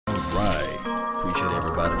appreciate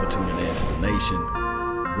everybody for tuning in to the nation.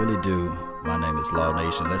 Really do. My name is Law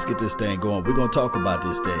Nation. Let's get this thing going. We're going to talk about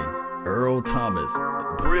this thing. Earl Thomas.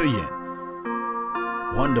 Brilliant.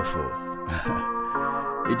 Wonderful.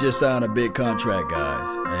 He just signed a big contract,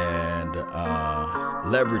 guys. And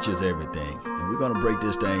leverage is everything. And we're going to break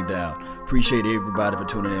this thing down. Appreciate everybody for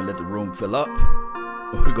tuning in. Let the room fill up.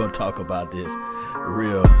 We're going to talk about this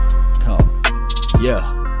real talk. Yeah.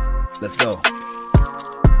 Let's go.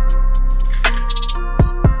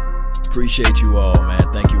 Appreciate you all, man.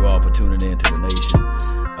 Thank you all for tuning in to the nation.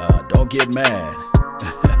 Don't get mad.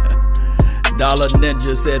 Dollar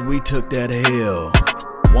Ninja said we took that L.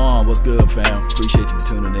 Juan, what's good, fam? Appreciate you for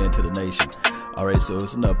tuning in to the nation. All right, so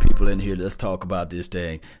it's enough people in here. Let's talk about this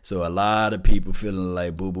thing. So a lot of people feeling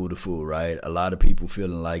like Boo Boo the Fool, right? A lot of people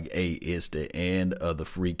feeling like, hey, it's the end of the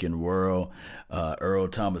freaking world. Earl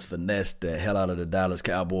Thomas finessed the hell out of the Dallas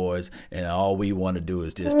Cowboys, and all we want to do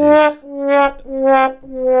is just this.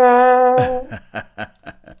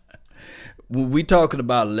 When we talking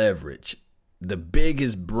about leverage, the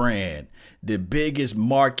biggest brand, the biggest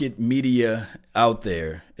market media out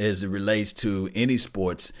there as it relates to any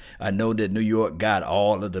sports. I know that New York got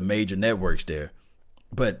all of the major networks there,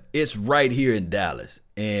 but it's right here in Dallas.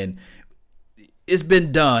 And it's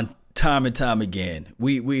been done time and time again.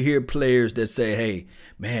 We hear players that say, hey,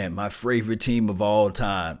 man, my favorite team of all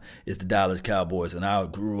time is the Dallas Cowboys. And I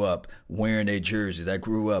grew up wearing their jerseys. I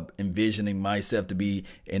grew up envisioning myself to be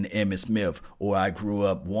an Emmitt Smith, or I grew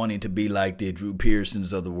up wanting to be like the Drew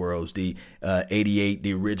Pearsons of the world, the 88,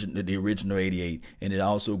 the original 88. And it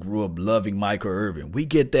also grew up loving Michael Irvin. We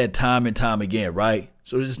get that time and time again, right?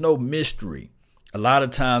 So there's no mystery. A lot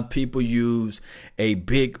of times people use a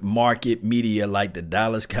big market media like the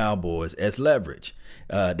Dallas Cowboys as leverage.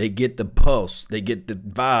 They get the pulse. They get the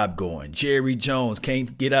vibe going. Jerry Jones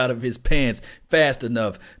can't get out of his pants fast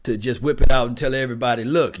enough to just whip it out and tell everybody,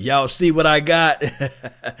 look, y'all see what I got?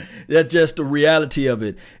 That's just the reality of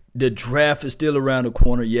it. The draft is still around the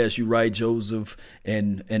corner. Yes, you're right, Joseph.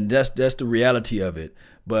 And that's the reality of it.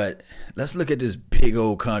 But let's look at this big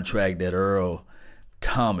old contract that Earl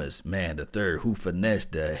Thomas, man, the third, who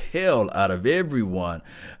finessed the hell out of everyone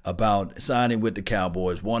about signing with the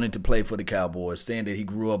Cowboys, wanting to play for the Cowboys, saying that he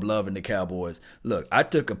grew up loving the Cowboys. Look, I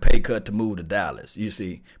took a pay cut to move to Dallas, you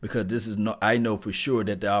see, because I know for sure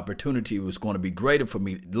that the opportunity was going to be greater for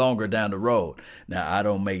me longer down the road. Now, I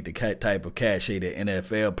don't make the type of cachet that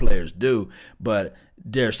NFL players do, but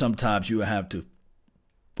there sometimes you have to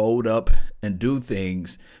fold up and do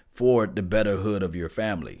things for the betterhood of your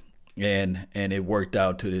family. And it worked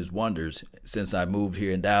out to his wonders since I moved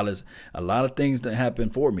here in Dallas. A lot of things that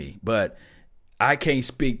happened for me, but I can't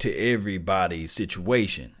speak to everybody's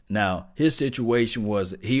situation. Now, his situation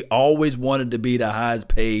was he always wanted to be the highest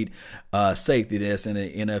paid safety that's in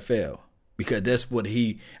the NFL, because that's what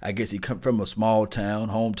I guess he come from a small town,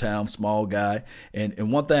 hometown, small guy.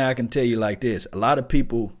 And one thing I can tell you like this, a lot of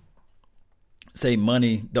people say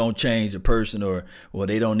money don't change a person, or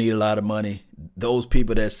they don't need a lot of money. Those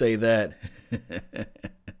people that say that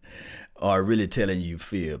are really telling you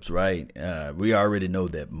fibs, right? We already know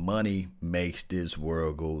that money makes this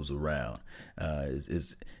world goes around.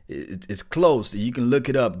 It's close. You can look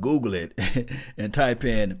it up, Google it, and type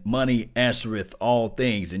in "money answereth all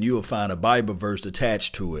things," and you will find a Bible verse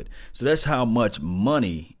attached to it. So that's how much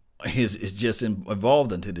money is just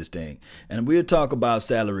involved into this thing. And we'll talk about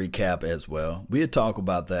salary cap as well. We'll talk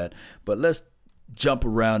about that. But let's jump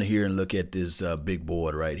around here and look at this big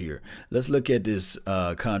board right here. Let's look at this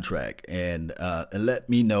contract and let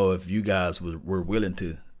me know if you guys were willing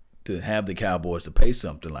to have the Cowboys to pay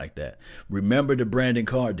something like that. Remember the Brandon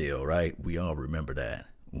Carr deal, right? We all remember that.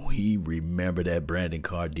 We remember that Brandon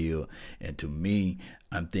Carr deal. And to me,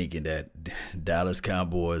 I'm thinking that Dallas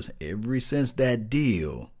Cowboys, ever since that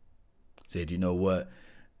deal, said, you know what?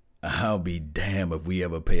 I'll be damned if we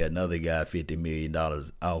ever pay another guy $50 million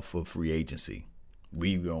out for free agency.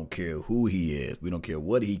 We don't care who he is. We don't care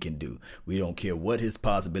what he can do. We don't care what his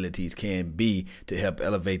possibilities can be to help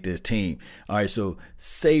elevate this team. All right, so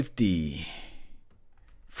safety.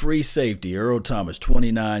 Free safety, Earl Thomas,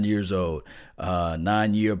 29 years old,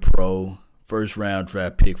 9-year pro, first-round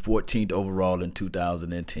draft pick, 14th overall in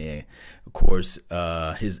 2010. Of course,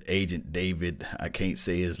 his agent, David, I can't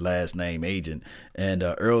say his last name, agent, and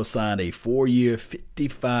Earl signed a 4-year,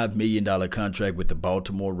 $55 million contract with the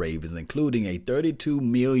Baltimore Ravens, including a $32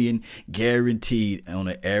 million guaranteed on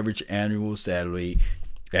an average annual salary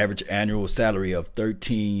of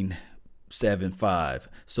 $13.75.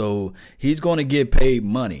 So he's going to get paid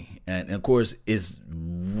money. And of course, it's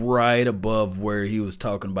right above where he was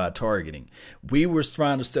talking about targeting. We were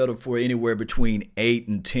trying to settle for anywhere between $8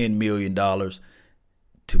 and $10 million.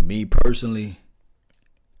 to me personally,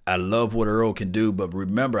 I love what Earl can do, but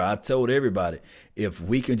remember, I told everybody, if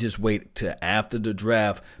we can just wait till after the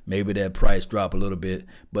draft, maybe that price drop a little bit.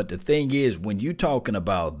 But the thing is, when you're talking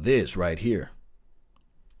about this right here,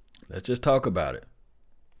 let's just talk about it.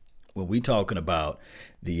 When we talking about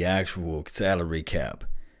the actual salary cap,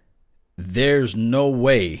 there's no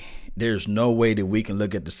way that we can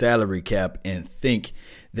look at the salary cap and think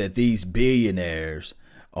that these billionaires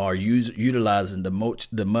are utilizing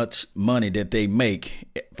the much money that they make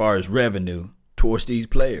as far as revenue towards these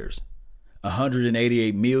players.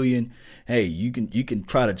 188 million. Hey, you can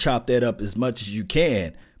try to chop that up as much as you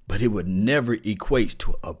can, but it would never equate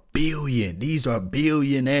to $1 billion. These are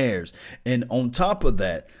billionaires. And on top of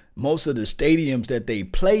that, most of the stadiums that they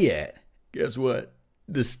play at, guess what?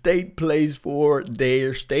 The state pays for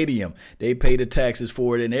their stadium. They pay the taxes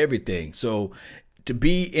for it and everything. So to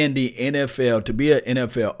be in the NFL, to be an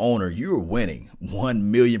NFL owner, you're winning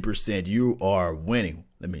 1,000,000%. You are winning.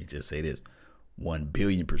 Let me just say this: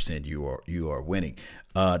 1,000,000,000%. You are winning.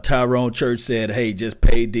 Tyrone Church said, "Hey, just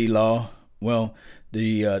pay D-Law." Well,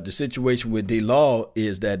 the situation with D-Law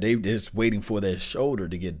is that they're just waiting for their shoulder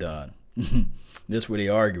to get done. That's what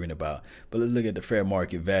they're arguing about. But let's look at the fair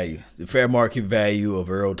market value. The fair market value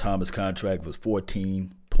of Earl Thomas' contract was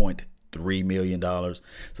 $14.3 million.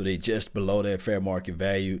 So they just below that fair market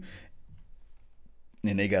value.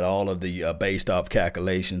 And they got all of the based off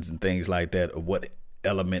calculations and things like that of what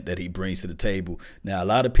element that he brings to the table. Now, a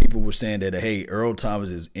lot of people were saying that, hey, Earl Thomas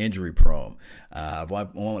is injury prone. I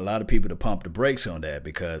want a lot of people to pump the brakes on that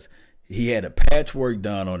because he had a patchwork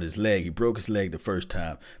done on his leg. He broke his leg the first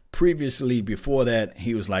time. Previously, before that,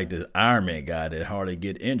 he was like the Iron Man guy that hardly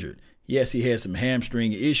get injured. Yes, he had some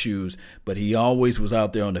hamstring issues, but he always was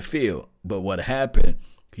out there on the field. But what happened,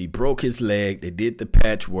 he broke his leg, they did the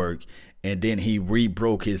patchwork, and then he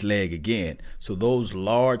re-broke his leg again. So those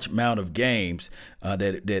large amount of games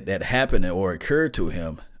that happened or occurred to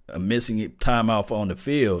him, missing time off on the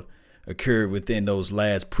field, occurred within those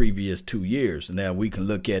last previous 2 years. Now we can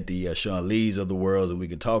look at the Sean Lees of the world and we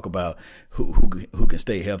can talk about who can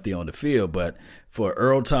stay healthy on the field. But for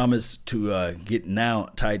Earl Thomas to get now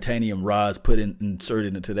titanium rods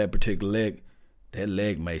inserted into that particular leg, that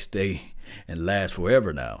leg may stay and last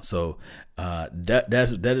forever now. So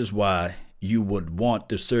that is why you would want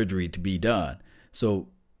the surgery to be done. So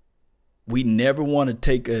we never want to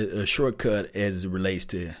take a shortcut as it relates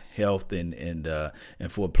to health and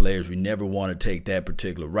for players. We never want to take that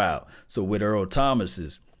particular route. So with Earl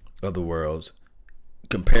Thomas's of the worlds,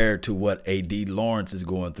 compared to what A.D. Lawrence is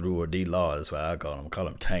going through, or D-Law, that's why I call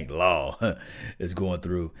him Tank Law, is going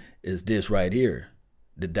through, is this right here.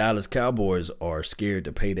 The Dallas Cowboys are scared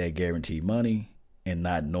to pay that guaranteed money and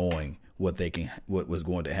not knowing what was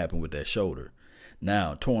going to happen with that shoulder.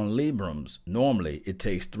 Now, torn librums, normally it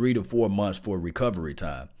takes 3 to 4 months for recovery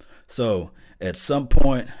time. So at some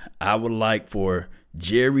point, I would like for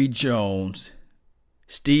Jerry Jones,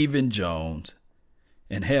 Stephen Jones,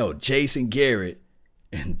 and hell, Jason Garrett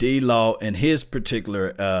and D-Law and his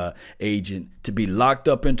particular agent to be locked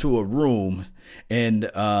up into a room and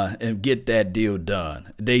get that deal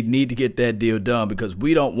done. They need to get that deal done because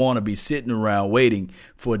we don't want to be sitting around waiting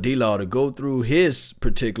for D-Law to go through his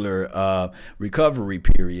particular recovery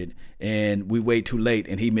period, and we wait too late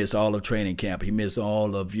and he missed all of training camp. He missed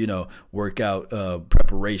all of, workout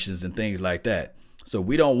preparations and things like that. So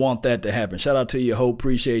we don't want that to happen. Shout out to you, Hope.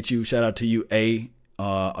 Appreciate you. Shout out to you, A.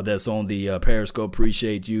 That's on the Periscope.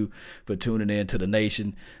 Appreciate you for tuning in to the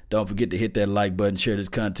nation. Don't forget to hit that like button, share this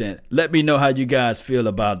content. Let me know how you guys feel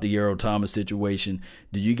about the Earl Thomas situation.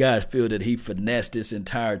 Do you guys feel that he finessed this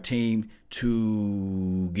entire team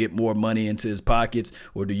to get more money into his pockets?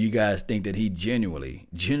 Or do you guys think that he genuinely,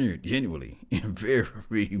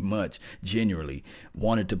 very much genuinely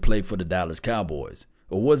wanted to play for the Dallas Cowboys?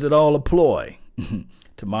 Or was it all a ploy?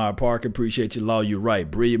 Tamara Parker, appreciate you, Law. You're right.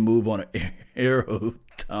 Brilliant move on Earl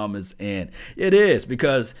Thomas. And it is,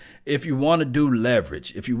 because if you want to do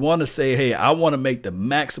leverage, if you want to say, hey, I want to make the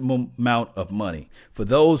maximum amount of money, for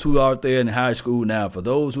those who are out there in high school now, for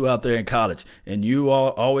those who are out there in college, and you all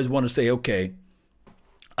always want to say, okay,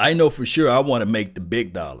 I know for sure I want to make the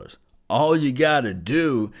big dollars. All you got to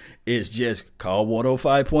do is just call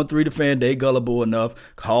 105.3 The Fan. They gullible enough.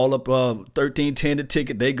 Call up 1310 The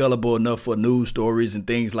Ticket. They gullible enough for news stories and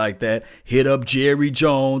things like that. Hit up Jerry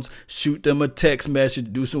Jones. Shoot them a text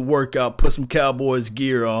message. Do some workout. Put some Cowboys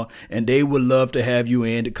gear on. And they would love to have you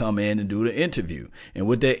in to come in and do the interview. And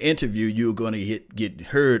with that interview, you're going to get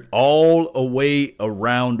heard all the way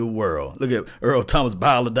around the world. Look at Earl Thomas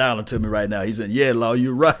dialing to me right now. He's saying, yeah, Law,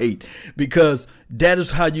 you're right. Because that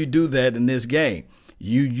is how you do that in this game.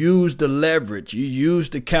 You use the leverage. You use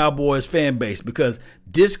the Cowboys fan base, because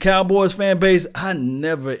this Cowboys fan base, I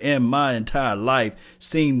never in my entire life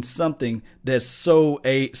seen something that's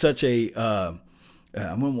such a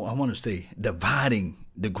I want to say dividing,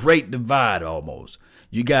 the great divide almost.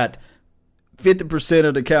 You got 50%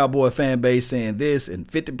 of the Cowboy fan base saying this and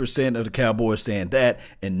 50% of the Cowboys saying that,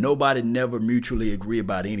 and nobody never mutually agree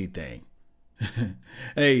about anything.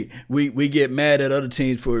 Hey, we get mad at other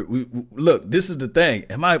teams for look, this is the thing.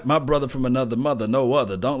 And my brother from another mother, no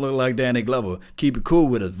other, don't look like Danny Glover. Keep it cool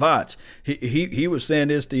with his Vach. He was saying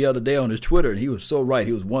this the other day on his Twitter, and he was so right.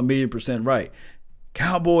 He was 1,000,000% right.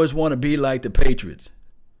 Cowboys want to be like the Patriots.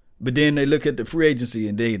 But then they look at the free agency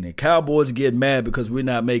and the Cowboys get mad because we're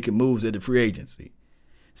not making moves at the free agency.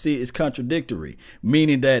 See, it's contradictory,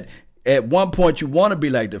 meaning that at one point you want to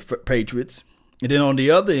be like the Patriots, and then on the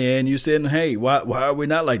other end you're saying, hey, why are we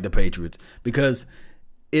not like the Patriots? Because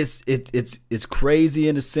it's crazy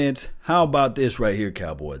in a sense. How about this right here,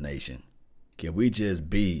 Cowboy Nation? Can we just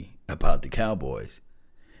be about the Cowboys?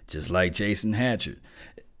 Just like Jason Hatcher.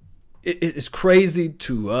 It's crazy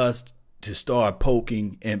to us to start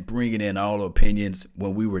poking and bringing in all opinions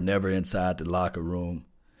when we were never inside the locker room.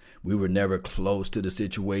 We were never close to the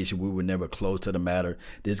situation. We were never close to the matter.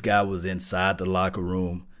 This guy was inside the locker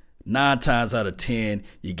room. 9 times out of 10,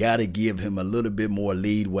 you got to give him a little bit more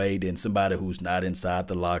leadway than somebody who's not inside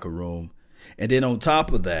the locker room. And then on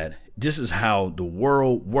top of that, this is how the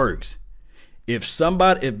world works. If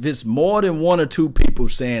it's more than 1 or 2 people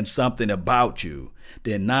saying something about you,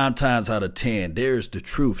 then 9 times out of 10, there's the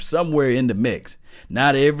truth somewhere in the mix.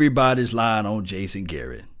 Not everybody's lying on Jason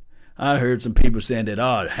Garrett. I heard some people saying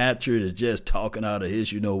that, Hatcher is just talking out of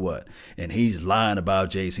his you-know-what, and he's lying about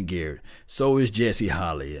Jason Garrett. So is Jesse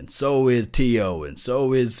Holley, and so is T.O., and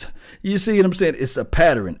so is, you see what I'm saying? It's a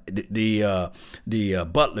pattern. The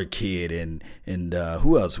Butler kid and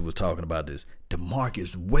who else was talking about this?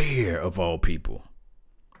 DeMarcus Ware, of all people.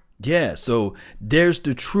 Yeah, so there's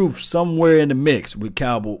the truth somewhere in the mix with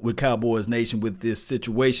Cowboys Nation, with this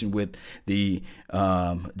situation with the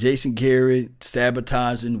Jason Garrett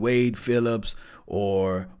sabotaging Wade Phillips,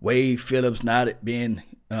 or Wade Phillips not being,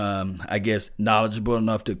 I guess, knowledgeable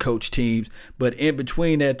enough to coach teams. But in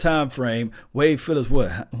between that time frame, Wade Phillips,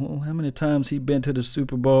 how many times he been to the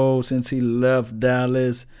Super Bowl since he left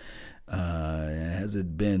Dallas? Has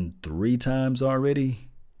it been 3 times already?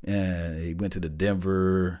 He went to the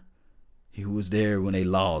Denver. He was there when they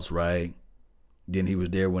lost, right? Then he was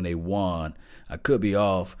there when they won. I could be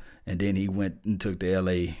off. And then he went and took the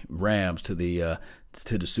LA Rams to the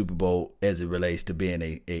Super Bowl as it relates to being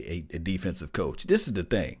a defensive coach. This is the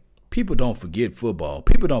thing. People don't forget football.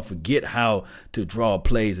 People don't forget how to draw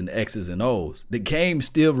plays in X's and O's. The game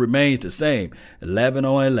still remains the same. 11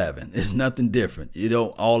 on 11. It's nothing different. You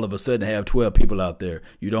don't all of a sudden have 12 people out there.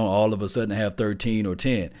 You don't all of a sudden have 13 or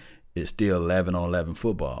 10. It's still 11 on 11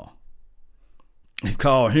 football. It's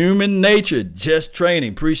called human nature, just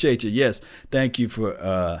training. Appreciate you. Yes, thank you for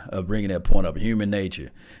bringing that point up. Human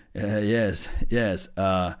nature. Yes.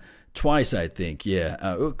 Twice, I think. Yeah,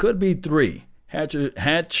 it could be 3.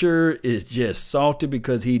 Hatcher is just salty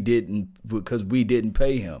because we didn't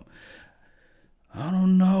pay him. I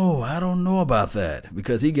don't know about that,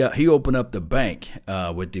 because he opened up the bank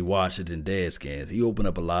with the Washington Redskins. He opened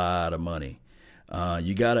up a lot of money.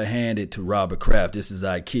 You gotta hand it to Robert Kraft. This is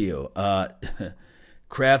IQ.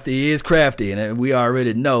 Crafty is crafty, and we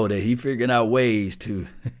already know that he figuring out ways to.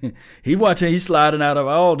 He's sliding out of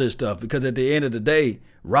all this stuff, because at the end of the day,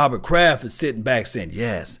 Robert Kraft is sitting back saying,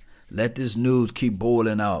 yes, let this news keep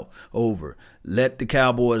boiling over. Let the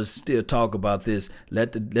Cowboys still talk about this.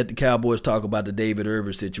 Let the Cowboys talk about the David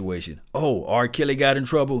Irving situation. Oh, R. Kelly got in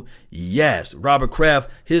trouble? Yes. Robert Kraft,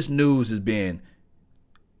 his news has been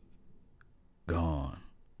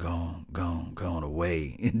gone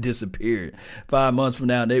away and disappeared. 5 months from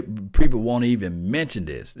now, people won't even mention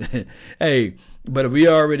this. Hey, but we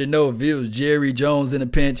already know if it was Jerry Jones in a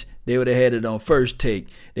pinch, they would have had it on First Take.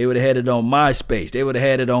 They would have had it on MySpace. They would have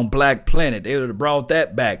had it on Black Planet. They would have brought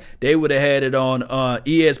that back. They would have had it on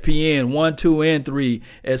ESPN 1, 2, and 3,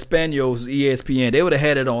 Espanol's ESPN. They would have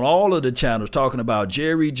had it on all of the channels talking about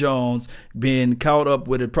Jerry Jones being caught up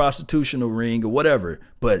with a prostitutional ring or whatever.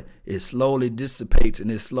 But it slowly dissipates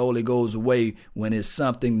and it slowly goes away when it's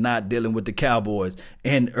something not dealing with the Cowboys.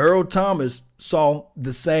 And Earl Thomas saw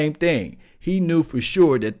the same thing. He knew for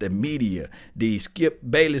sure that the media, the Skip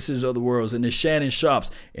Baylesses of the world and the Shannon Sharps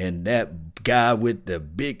and that guy with the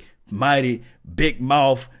big, mighty, big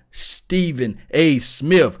mouth, Stephen A.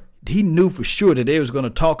 Smith, he knew for sure that they was going to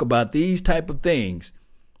talk about these type of things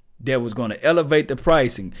that was going to elevate the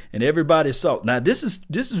pricing. And everybody saw. Now, this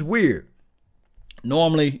is weird.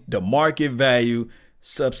 Normally, the market value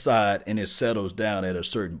subside and it settles down at a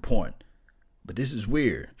certain point. But this is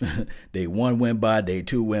weird. Day one went by, day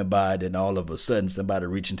two went by, then all of a sudden somebody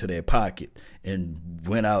reached into their pocket and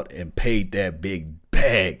went out and paid that big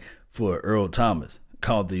bag for Earl Thomas,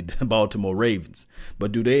 called the Baltimore Ravens.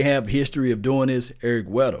 But do they have history of doing this? Eric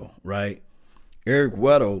Weddle, right? Eric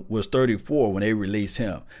Weddle was 34 when they released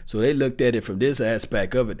him. So they looked at it from this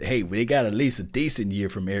aspect of it. Hey, they got at least a decent year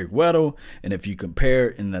from Eric Weddle. And if you compare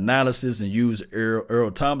in the analysis and use Earl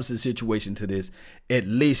Thomas's situation to this, at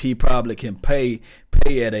least he probably can play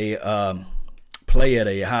at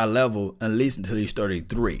a high level at least until he's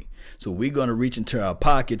 33. So we're going to reach into our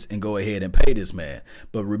pockets and go ahead and pay this man.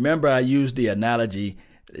 But remember, I used the analogy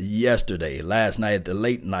last night at the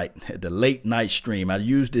late night stream. I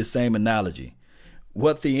used this same analogy.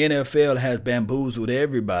 What the NFL has bamboozled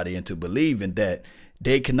everybody into believing that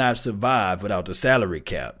they cannot survive without the salary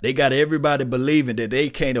cap. They got everybody believing that they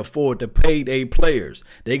can't afford to pay their players.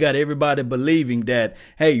 They got everybody believing that,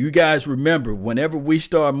 hey, you guys remember, whenever we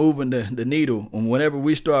start moving the needle, and whenever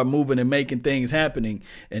we start moving and making things happening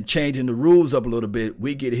and changing the rules up a little bit,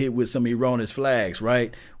 we get hit with some erroneous flags,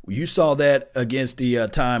 right? You saw that against the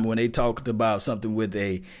time when they talked about something with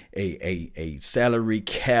a salary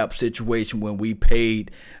cap situation when we paid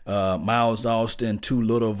Miles Austin too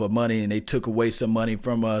little of money and they took away some money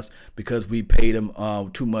from us because we paid him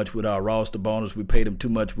too much with our roster bonus. We paid him too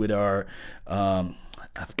much with our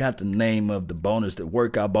I forgot the name of the bonus, the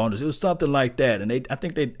workout bonus. It was something like that, and I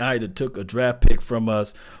think they either took a draft pick from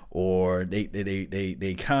us or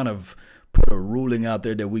they kind of put a ruling out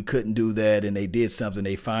there that we couldn't do that, and they did something,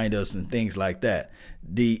 they fined us and things like that.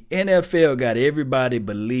 The NFL got everybody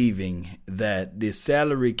believing that the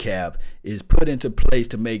salary cap is put into place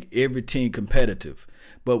to make every team competitive.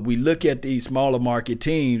 But we look at these smaller market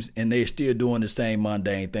teams and they're still doing the same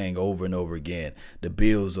mundane thing over and over again. The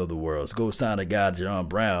Bills of the world. Go sign a guy, John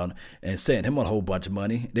Brown, and send him a whole bunch of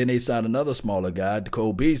money. Then they sign another smaller guy,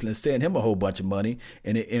 Cole Beasley, and send him a whole bunch of money.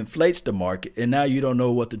 And it inflates the market. And now you don't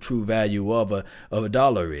know what the true value of a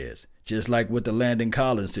dollar is. Just like with the Landon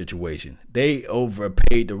Collins situation. They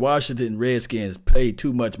overpaid. The Washington Redskins paid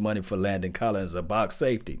too much money for Landon Collins, a box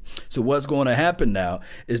safety. So what's going to happen now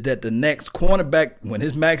is that the next cornerback, when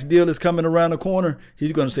his max deal is coming around the corner,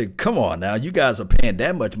 he's going to say, come on now, you guys are paying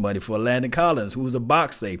that much money for Landon Collins, who's a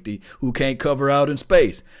box safety, who can't cover out in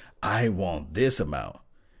space. I want this amount.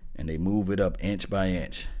 And they move it up inch by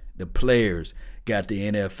inch. The players got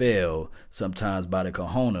the NFL sometimes by the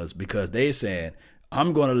cojones because they're saying,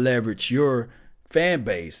 I'm going to leverage your fan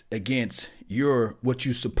base against what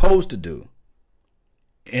you're supposed to do.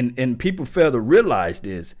 And people fail to realize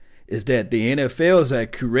this, is that the NFLs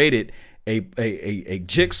have created a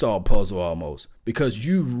jigsaw puzzle almost, because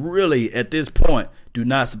you really, at this point, do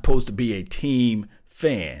not supposed to be a team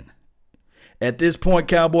fan. At this point,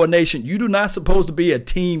 Cowboy Nation, you do not supposed to be a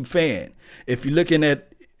team fan. If you're looking at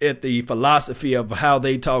the philosophy of how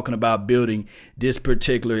they talking about building this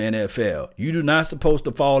particular NFL. You do not supposed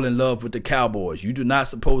to fall in love with the Cowboys. You do not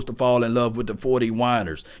supposed to fall in love with the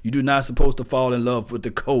 49ers. You do not supposed to fall in love with the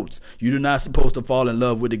Colts. You do not supposed to fall in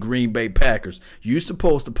love with the Green Bay Packers. You're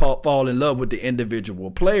supposed to fall in love with the individual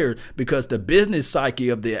player, because the business psyche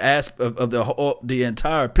of the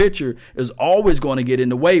entire picture is always going to get in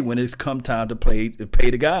the way when it's come time to pay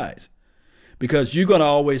the guys. Because you're going to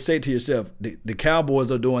always say to yourself, the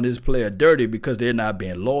Cowboys are doing this player dirty because they're not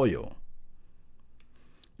being loyal.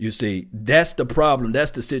 You see, that's the problem.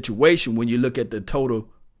 That's the situation when you look at the total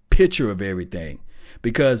picture of everything.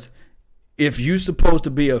 Because if you're supposed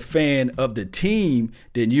to be a fan of the team,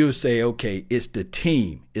 then you'll say, okay, it's the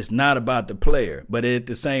team. It's not about the player. But at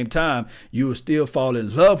the same time, you will still fall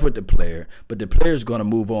in love with the player, but the player is going to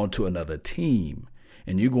move on to another team.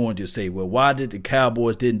 And you're going to say, well, why did the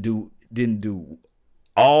Cowboys didn't do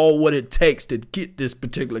all what it takes to get this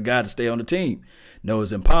particular guy to stay on the team? No,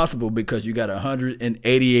 it's impossible, because you got a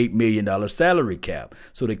 $188 million salary cap.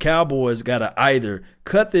 So the Cowboys got to either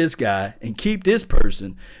cut this guy and keep this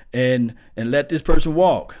person and let this person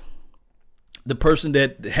walk. The person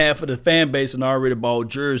that half of the fan base and already bought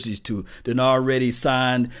jerseys to, then already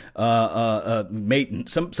signed,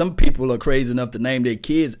 some people are crazy enough to name their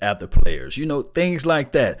kids after players, things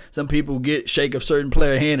like that. Some people shake a certain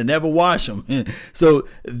player hand and never wash them. So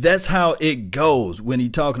that's how it goes when you're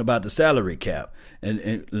talking about the salary cap.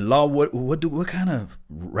 And Law, what kind of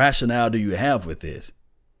rationale do you have with this?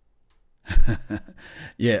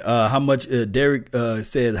 Yeah, how much Derek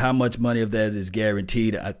said how much money of that is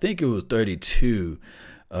guaranteed. I think it was 32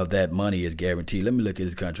 of that money is guaranteed. Let me look at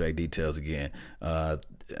his contract details again.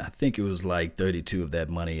 I think it was like 32 of that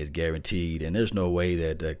money is guaranteed, and there's no way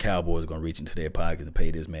that the Cowboys are going to reach into their pockets and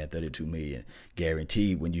pay this man $32 million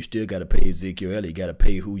guaranteed. When you still got to pay Ezekiel Elliott, you got to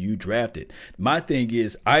pay who you drafted. My thing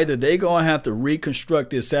is either they're going to have to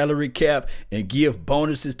reconstruct their salary cap and give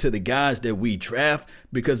bonuses to the guys that we draft,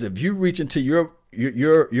 because if you reach into your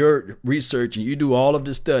research and you do all of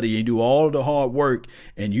the study and you do all of the hard work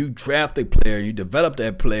and you draft a player and you develop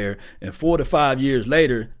that player, and 4 to 5 years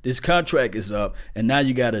later this contract is up and now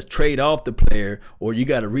you got to trade off the player, or you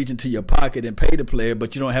got to reach into your pocket and pay the player,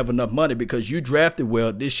 but you don't have enough money because you drafted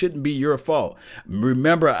well, this shouldn't be your fault.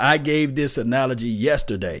 Remember, I gave this analogy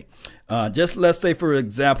yesterday. Just let's say, for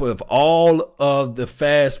example, if all of the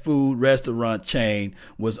fast food restaurant chain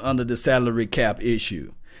was under the salary cap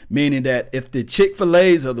issue, meaning that if the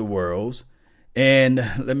Chick-fil-A's of the world, and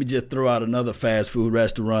let me just throw out another fast food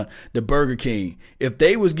restaurant, the Burger King, if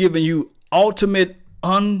they was giving you ultimate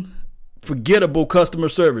unforgettable customer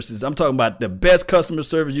services, I'm talking about the best customer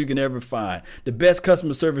service you can ever find, the best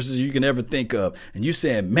customer services you can ever think of, and you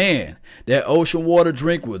saying, man, that ocean water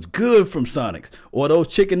drink was good from Sonic's, or those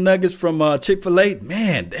chicken nuggets from Chick-fil-A,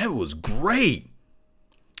 man, that was great.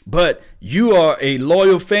 But you are a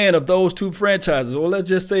loyal fan of those two franchises, or let's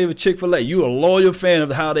just say with Chick-fil-A, you're a loyal fan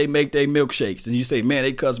of how they make their milkshakes, and you say, man,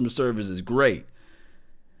 their customer service is great.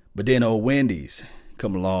 But then old Wendy's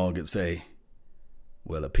come along and say,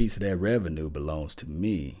 well, a piece of that revenue belongs to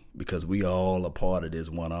me because we all are part of this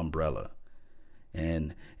one umbrella.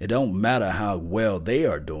 And it don't matter how well they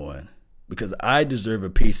are doing, because I deserve a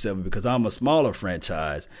piece of it because I'm a smaller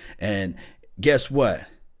franchise. And guess what?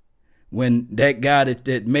 When that guy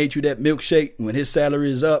that made you that milkshake, when his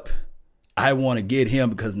salary is up, I want to get him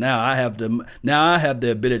because now I have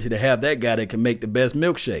the ability to have that guy that can make the best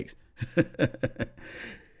milkshakes.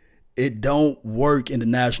 It don't work in the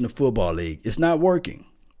National Football League. It's not working,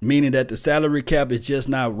 meaning that the salary cap is just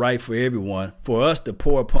not right for everyone. For us to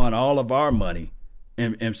pour upon all of our money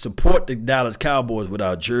and support the Dallas Cowboys with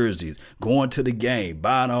our jerseys, going to the game,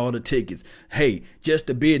 buying all the tickets. Hey, just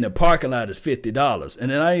to be in the parking lot is $50. And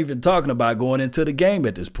then I ain't even talking about going into the game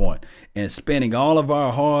at this point and spending all of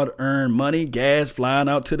our hard-earned money, gas, flying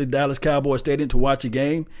out to the Dallas Cowboys Stadium to watch a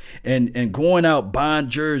game, and going out buying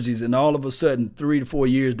jerseys, and all of a sudden 3 to 4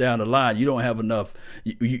 years down the line, you don't have enough.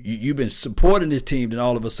 You've been supporting this team, then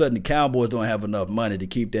all of a sudden the Cowboys don't have enough money to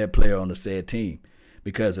keep that player on the said team.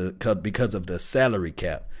 Because of the salary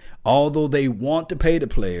cap. Although they want to pay the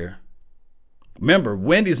player, remember,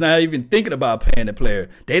 Wendy's not even thinking about paying the player.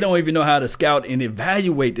 They don't even know how to scout and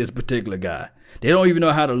evaluate this particular guy. They don't even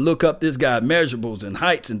know how to look up this guy measurables and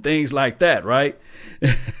heights and things like that, right?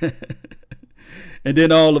 And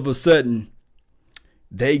then all of a sudden,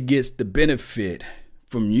 they get the benefit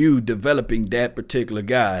from you developing that particular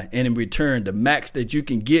guy, and in return, the max that you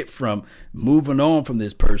can get from moving on from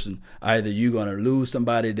this person, either you're going to lose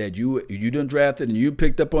somebody that you done drafted and you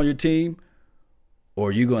picked up on your team,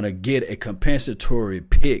 or you're going to get a compensatory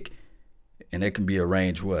pick, and that can be a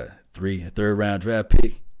range, third round draft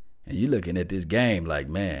pick, and you're looking at this game like,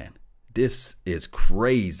 man, this is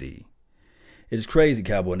crazy. It's crazy,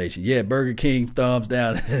 Cowboy Nation. Yeah, Burger King, thumbs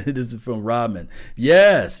down. This is from Rodman.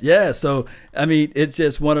 Yes. So, I mean, it's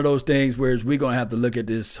just one of those things where we're going to have to look at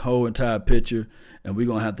this whole entire picture, and we're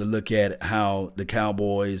going to have to look at how the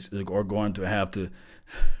Cowboys are going to have to.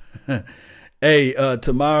 Hey,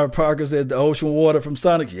 Tamara Parker said the ocean water from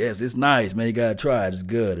Sonic. Yes, it's nice, man. You got to try it. It's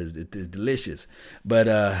good. It's delicious.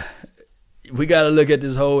 But we got to look at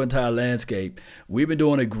this whole entire landscape. We've been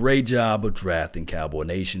doing a great job of drafting, Cowboy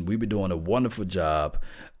Nation. We've been doing a wonderful job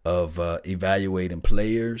of evaluating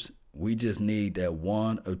players. We just need that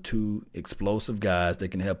one or two explosive guys that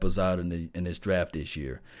can help us out in this draft this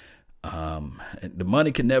year. The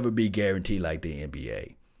money can never be guaranteed like the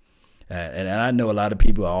NBA. And I know a lot of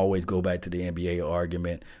people always go back to the NBA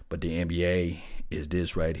argument, but the NBA is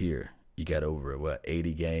this right here. You got over,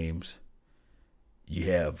 80 games.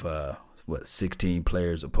 You have 16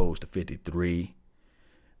 players opposed to 53.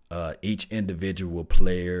 Each individual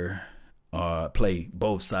player play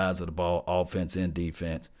both sides of the ball, offense and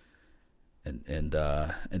defense, and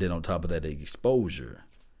then on top of that, the exposure.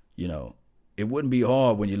 You know, it wouldn't be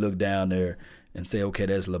hard when you look down there and say, okay,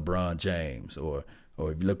 that's LeBron James, or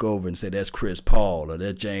if you look over and say that's Chris Paul, or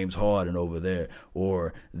that's James Harden over there,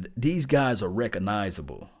 or these guys are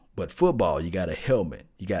recognizable. But football, you got a helmet,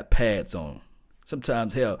 you got pads on.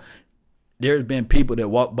 Sometimes, hell, there's been people that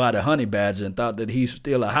walk by the Honey Badger and thought that he's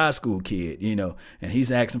still a high school kid, you know, and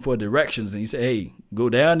he's asking for directions, and he said, "Hey, go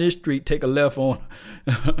down this street, take a left on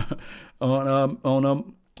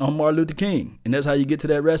Martin Luther King," and that's how you get to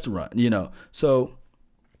that restaurant, you know. So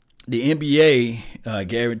the NBA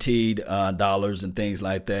guaranteed dollars and things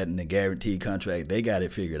like that, and the guaranteed contract, they got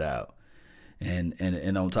it figured out.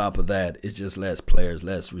 And on top of that, it's just less players,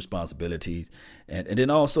 less responsibilities. And then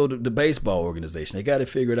also the baseball organization, they got it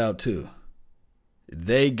figured out too.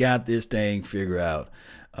 They got this thing figured out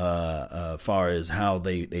far as how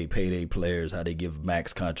they pay their players, how they give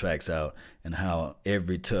max contracts out, and how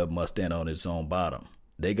every tub must stand on its own bottom.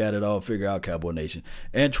 They got it all figured out, Cowboy Nation.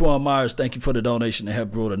 Antoine Myers, thank you for the donation to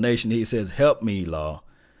help grow the nation. He says, help me, Law.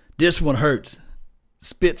 This one hurts.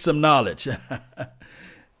 Spit some knowledge.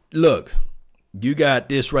 Look. You got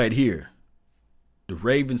this right here. The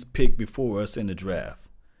Ravens picked before us in the draft.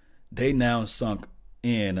 They now sunk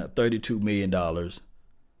in $32 million.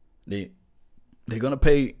 They're going to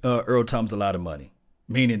pay Earl Thomas a lot of money,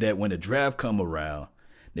 meaning that when the draft come around,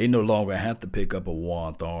 they no longer have to pick up a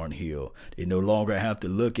Juan Thornhill. They no longer have to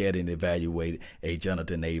look at and evaluate a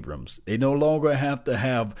Jonathan Abrams. They no longer have to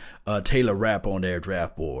have Taylor Rapp on their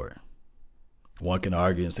draft board. One can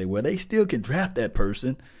argue and say, well, they still can draft that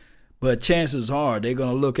person. But chances are they're going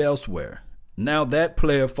to look elsewhere. Now that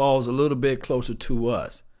player falls a little bit closer to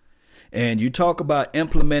us. And you talk about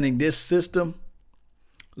implementing this system.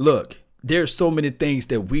 Look, there's so many things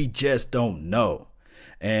that we just don't know.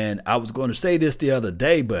 And I was going to say this the other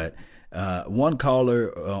day, but one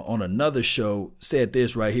caller on another show said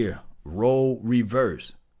this right here. Role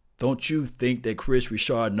reverse. Don't you think that Chris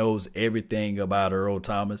Richard knows everything about Earl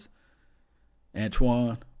Thomas?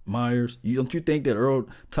 Antoine Myers, don't you think that Earl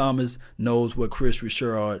Thomas knows what Chris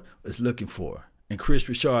Richard is looking for? And Chris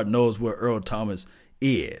Richard knows what Earl Thomas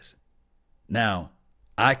is. Now,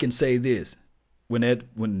 I can say this.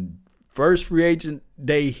 When first free agent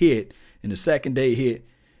day hit and the second day hit,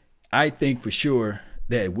 I think for sure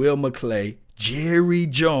that Will McClay, Jerry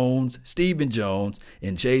Jones, Stephen Jones,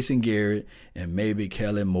 and Jason Garrett, and maybe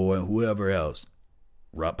Kellen Moore and whoever else,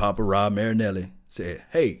 Papa Rob Marinelli, said,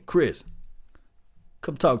 hey, Chris,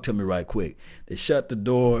 come talk to me right quick. They shut the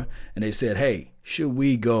door and they said, hey, should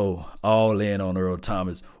we go all in on Earl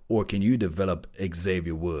Thomas, or can you develop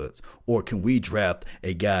Xavier Woods? Or can we draft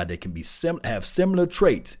a guy that can be have similar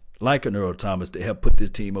traits like an Earl Thomas to help put this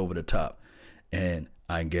team over the top? And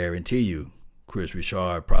I can guarantee you, Chris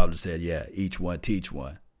Richard probably said, yeah, each one teach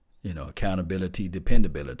one. You know, accountability,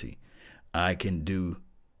 dependability. I can do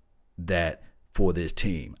that for this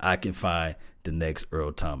team. I can find the next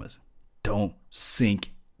Earl Thomas. Don't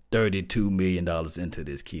sink $32 million into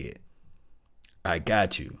this kid. I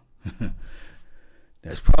got you.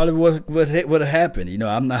 That's probably what happened. You know,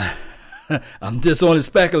 I'm just only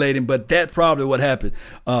speculating, but that's probably what happened.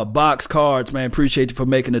 Box Cards, man, appreciate you for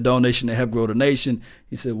making a donation to help grow the nation.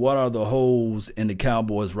 He said, what are the holes in the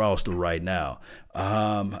Cowboys roster right now?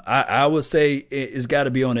 I would say it's got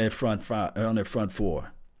to be on their front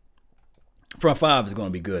four. Front five is going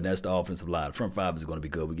to be good. That's the offensive line. Front five is going to be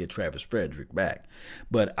good. We get Travis Frederick back.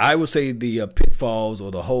 But I would say the pitfalls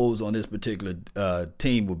or the holes on this particular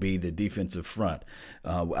team will be the defensive front.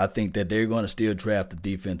 I think that they're going to still draft the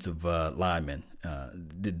defensive linemen.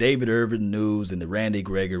 The David Irvin news and the Randy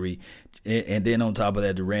Gregory, and then on top of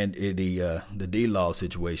that, the D-Law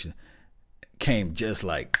situation came just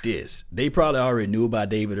like this. They probably already knew about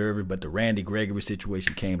David Irvin, but the Randy Gregory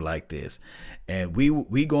situation came like this. And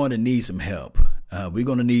we going to need some help. We're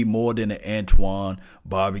going to need more than an Antoine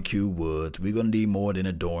Barbecue Woods. We're going to need more than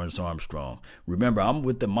a Dorrance Armstrong. Remember, I'm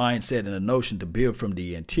with the mindset and the notion to build from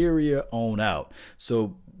the interior on out.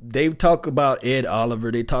 So they talk about Ed Oliver.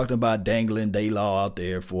 They talked about dangling Day-Law out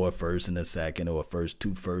there for a first and a second, or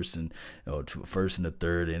two firsts and a first and a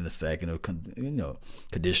third and a second, or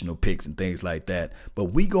conditional picks and things like that. But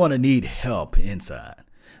we're going to need help inside.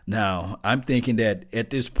 Now, I'm thinking that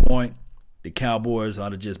at this point, the Cowboys ought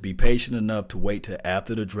to just be patient enough to wait till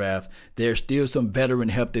after the draft. There's still some veteran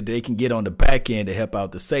help that they can get on the back end to help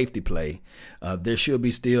out the safety play. There should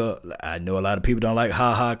be still, I know a lot of people don't like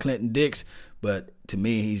Clinton Dix, but to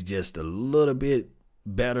me, he's just a little bit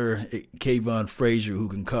better Kayvon Frazier who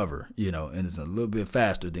can cover, and is a little bit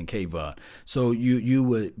faster than Kayvon. So you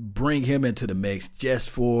would bring him into the mix just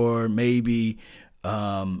for maybe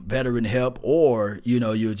veteran help, or,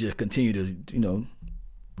 you'll just continue to,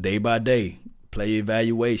 day by day, play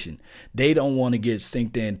evaluation. They don't want to get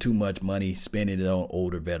sinked in too much money spending it on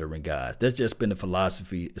older veteran guys. That's just been the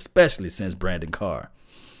philosophy, especially since Brandon Carr.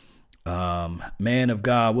 Man of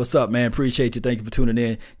God, what's up, man? Appreciate you. Thank you for tuning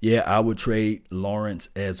in. Yeah, I would trade Lawrence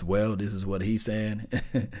as well. This is what he's saying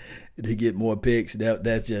to get more picks.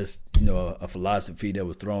 That's just a philosophy that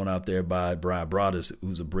was thrown out there by Brian Broaddus,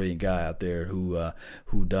 who's a brilliant guy out there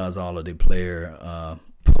who does all of the player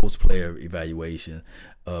post-player evaluation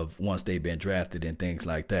of once they've been drafted and things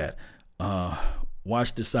like that.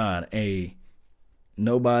 watch the sign. A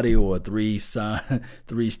nobody or three string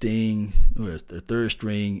or the third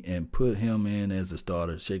string and put him in as a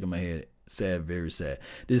starter. Shaking my head. Sad, very sad.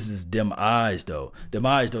 This is Dem Eyes though.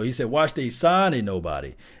 He said, watch they sign a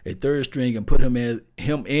nobody, a third string, and put him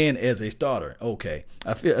in as a starter. Okay,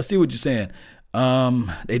 I see what you're saying.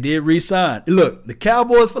 They did re-sign. Look, the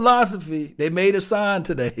Cowboys' philosophy. They made a sign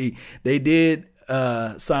today. They did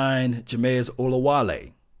sign Jameis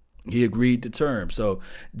Olawale. He agreed to terms. So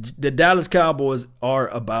the Dallas Cowboys are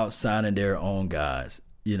about signing their own guys.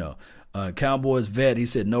 You know. Cowboys vet, he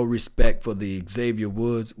said no respect for the Xavier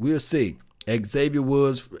Woods. We'll see. Xavier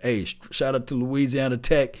Woods, hey, shout out to Louisiana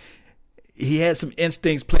Tech. He had some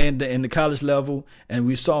instincts playing in the college level, and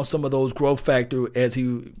we saw some of those growth factor as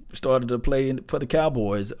he started to play for the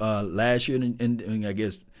Cowboys last year and I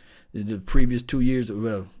guess the previous 2 years.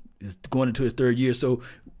 Well, it's going into his third year. So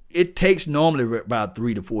it takes normally about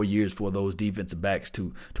 3 to 4 years for those defensive backs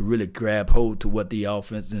to really grab hold to what the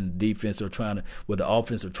offense and the defense are what the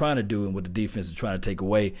offense are trying to do and what the defense is trying to take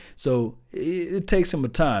away. So it takes him a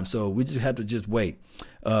time. So we just have to just wait.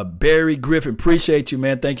 Barry Griffin, appreciate you,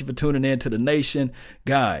 man. Thank you for tuning in to the Nation.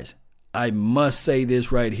 Guys, I must say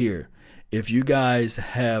this right here. If you guys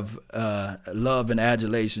have love and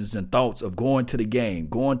adulations and thoughts of going to the game,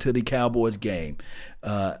 going to the Cowboys game,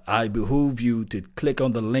 I behoove you to click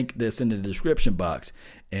on the link that's in the description box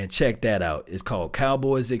and check that out. It's called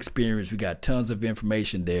Cowboys Experience. We got tons of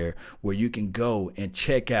information there where you can go and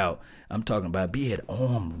check out. I'm talking about be it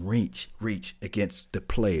arm reach against the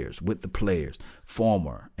players, with the players,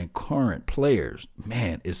 former and current players.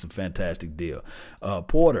 Man, it's a fantastic deal.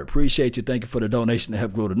 Porter, appreciate you. Thank you for the donation to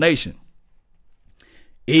help grow the nation.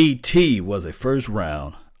 E.T. was a first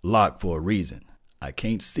round lock for a reason. I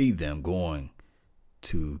can't see them going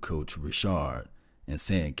to Coach Richard and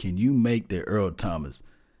saying, can you make the Earl Thomas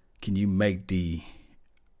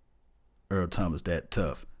that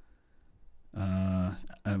tough?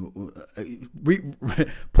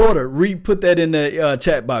 Porter, put that in the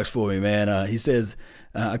chat box for me, man. He says,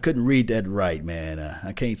 I couldn't read that right, man.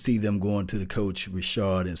 I can't see them going to the Coach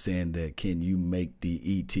Richard and saying that, can you make the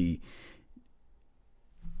E.T.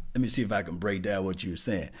 Let me see if I can break down what you're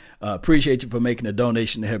saying. Appreciate you for making a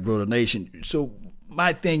donation to help grow the nation. So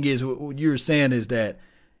my thing is, what you're saying is that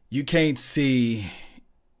you can't see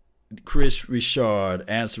Chris Richard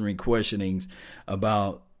answering questionings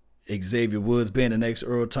about Xavier Woods being the next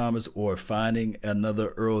Earl Thomas or finding another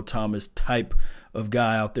Earl Thomas type of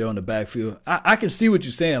guy out there on the backfield. I can see what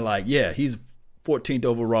you're saying. Like, yeah, he's 14th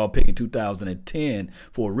overall pick in 2010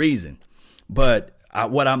 for a reason. But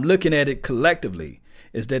what I'm looking at it collectively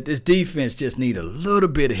is that this defense just need a little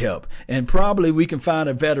bit of help. And probably we can find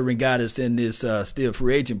a veteran guy that's in this still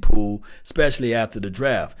free agent pool, especially after the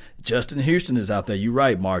draft. Justin Houston is out there. You're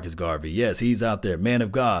right, Marcus Garvey. Yes, he's out there. Man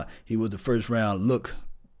of God. He was the first round look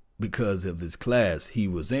because of this class he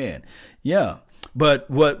was in. Yeah.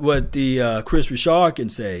 But what the Chris Richard can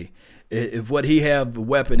say, if what he have a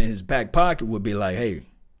weapon in his back pocket would be like, hey,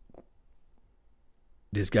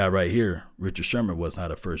 this guy right here, Richard Sherman, was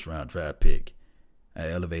not a first round draft pick. I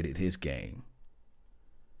elevated his game.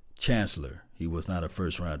 Chancellor, he was not a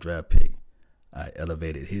first-round draft pick. I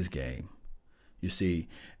elevated his game. You see,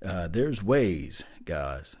 there's ways,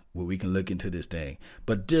 guys, where we can look into this thing.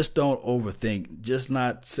 But just don't overthink. Just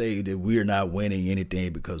not say that we're not winning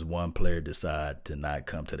anything because one player decided to not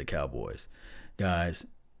come to the Cowboys. Guys,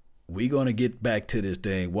 we're going to get back to this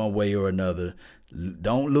thing one way or another.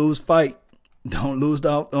 Don't lose fight. Don't lose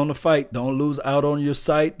out on the fight. Don't lose out on your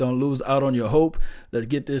sight. Don't lose out on your hope. Let's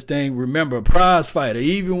get this thing. Remember, a prize fighter,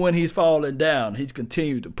 even when he's falling down, he's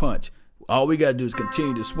continued to punch. All we got to do is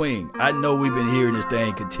continue to swing. I know we've been hearing this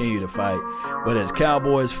thing continue to fight. But as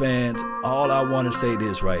Cowboys fans, all I want to say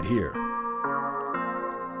this right here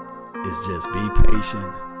is just be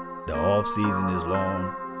patient. The off season is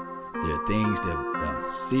long. There are things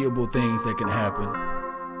seeable things that can happen.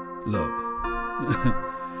 Look.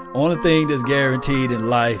 Only thing that's guaranteed in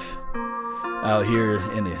life out here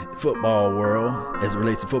in the football world, as it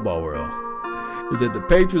relates to football world, is that the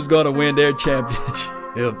Patriots going to win their championship.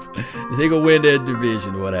 They're going to win their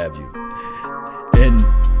division, what have you. And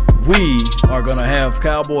we are going to have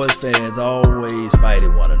Cowboys fans always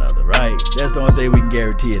fighting one another, right? That's the only thing we can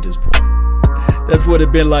guarantee at this point. That's what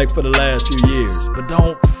it's been like for the last few years. But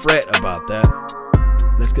don't fret about that.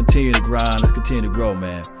 Let's continue to grind. Let's continue to grow,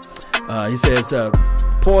 man. He says,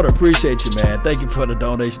 Porter, appreciate you, man. Thank you for the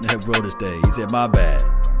donation to help grow this thing. He said, my bad.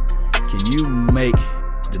 Can you make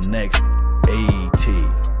the next AT?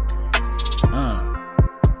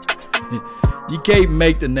 You can't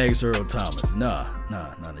make the next Earl Thomas. Nah.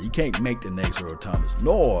 You can't make the next Earl Thomas,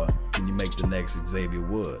 nor can you make the next Xavier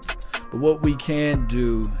Woods. But what we can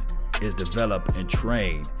do is develop and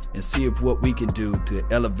train and see if what we can do to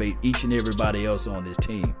elevate each and everybody else on this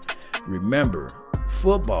team. Remember,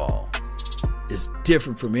 football is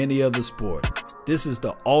different from any other sport. This is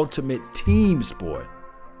the ultimate team sport.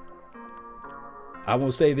 I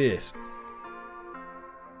will say this.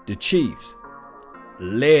 The Chiefs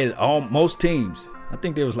led most teams. I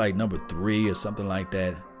think they was like number 3 or something like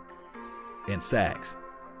that in sacks.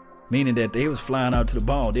 Meaning that they was flying out to the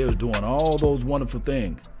ball. They was doing all those wonderful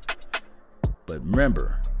things. But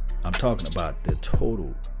remember, I'm talking about the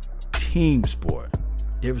total team sport.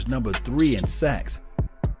 They was number 3 in sacks.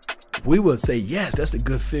 We would say, yes, that's a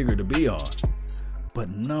good figure to be on. But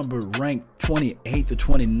number ranked 28th or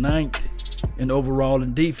 29th in overall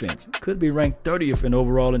in defense. Could be ranked 30th in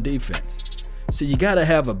overall in defense. So you got to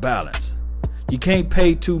have a balance. You can't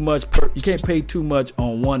pay too much. You can't pay too much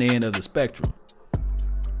on one end of the spectrum.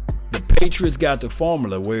 The Patriots got the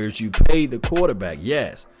formula, whereas you pay the quarterback,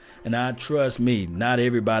 yes. And I trust me, not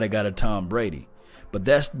everybody got a Tom Brady, but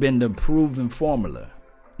that's been the proven formula.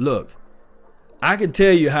 Look, I can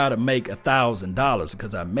tell you how to make $1,000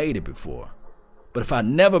 because I made it before. But if I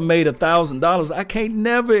never made $1,000, I can't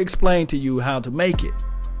never explain to you how to make it.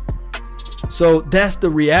 So that's the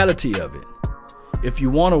reality of it. If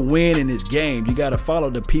you want to win in this game, you got to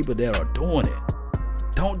follow the people that are doing it.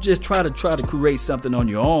 Don't just try to create something on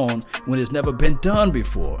your own when it's never been done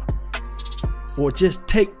before. Or just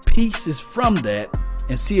take pieces from that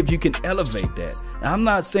and see if you can elevate that. Now, I'm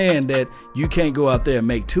not saying that you can't go out there and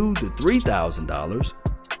make $2,000 to $3,000,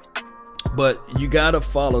 but you got to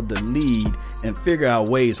follow the lead and figure out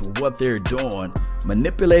ways of what they're doing,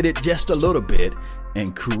 manipulate it just a little bit,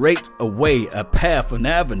 and create a way, a path, an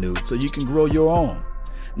avenue so you can grow your own.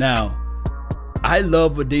 Now, I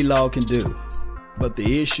love what D-Law can do, but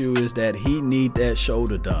the issue is that he need that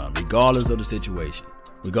shoulder done, regardless of the situation.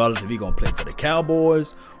 Regardless if he's going to play for the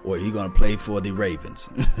Cowboys or he's going to play for the Ravens.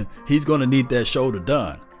 He's going to need that shoulder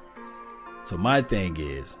done. So my thing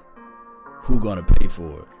is, who going to pay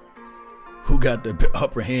for it? Who got the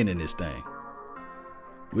upper hand in this thing?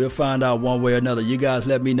 We'll find out one way or another. You guys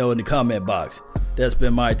let me know in the comment box. That's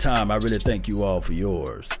been my time. I really thank you all for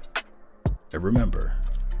yours. And remember,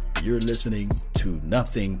 you're listening to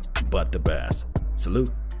nothing but the best.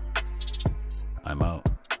 Salute. I'm out.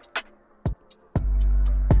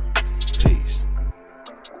 Peace.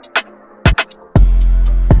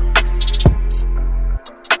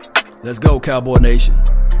 Let's go, Cowboy Nation.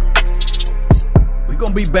 We're going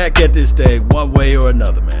to be back at this thing one way or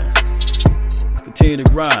another, man. Let's continue to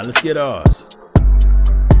grind. Let's get ours.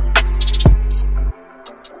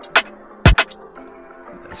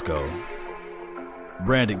 Let's go.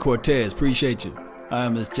 Brandon Cortez, appreciate you. I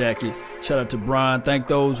am Miss Jackie. Shout out to Brian. Thank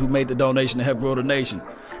those who made the donation to help grow the nation.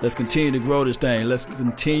 Let's continue to grow this thing. Let's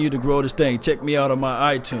continue to grow this thing. Check me out on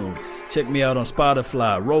my iTunes. Check me out on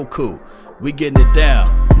Spotify, Roku. We getting it down.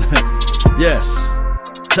 Yes.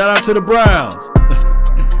 Shout out to the Browns.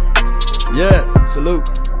 Yes. Salute.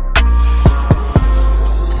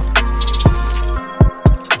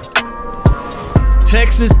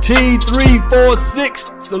 Texas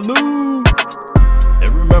T346. Salute. And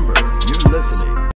remember, you're listening